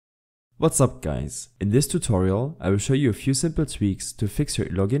What's up guys? In this tutorial I will show you a few simple tweaks to fix your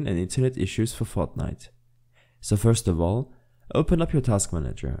login and internet issues for Fortnite. So first of all, open up your task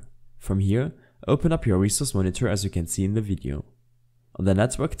manager. From here, open up your resource monitor as you can see in the video. On the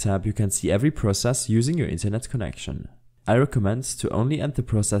network tab you can see every process using your internet connection. I recommend to only end the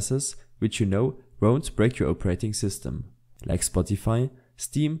processes which you know won't break your operating system, like Spotify,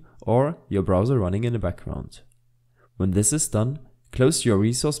 Steam or your browser running in the background. When this is done, close your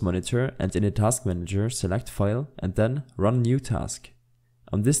resource monitor and in the task manager select File and then Run New Task.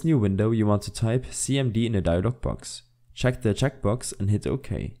 On this new window you want to type Cmd in the dialog box. Check the checkbox and hit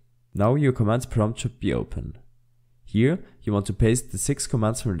OK. Now your command prompt should be open. Here you want to paste the 6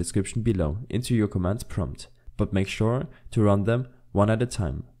 commands from the description below into your command prompt, but make sure to run them one at a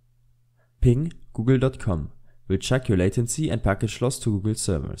time. Ping google.com will check your latency and package loss to Google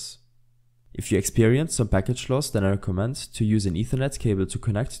servers. If you experience some package loss, then I recommend to use an Ethernet cable to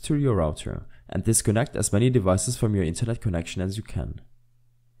connect to your router and disconnect as many devices from your internet connection as you can.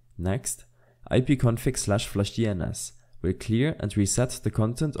 Next, Ipconfig/flushdns will clear and reset the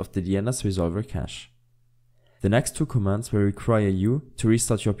content of the DNS resolver cache. The next 2 commands will require you to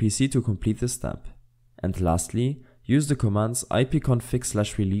restart your PC to complete this step. And lastly, use the commands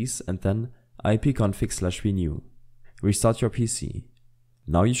ipconfig/release and then ipconfig/renew. Restart your PC.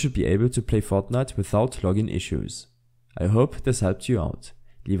 Now you should be able to play Fortnite without login issues. I hope this helped you out.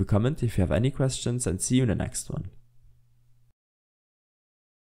 Leave a comment if you have any questions and see you in the next one.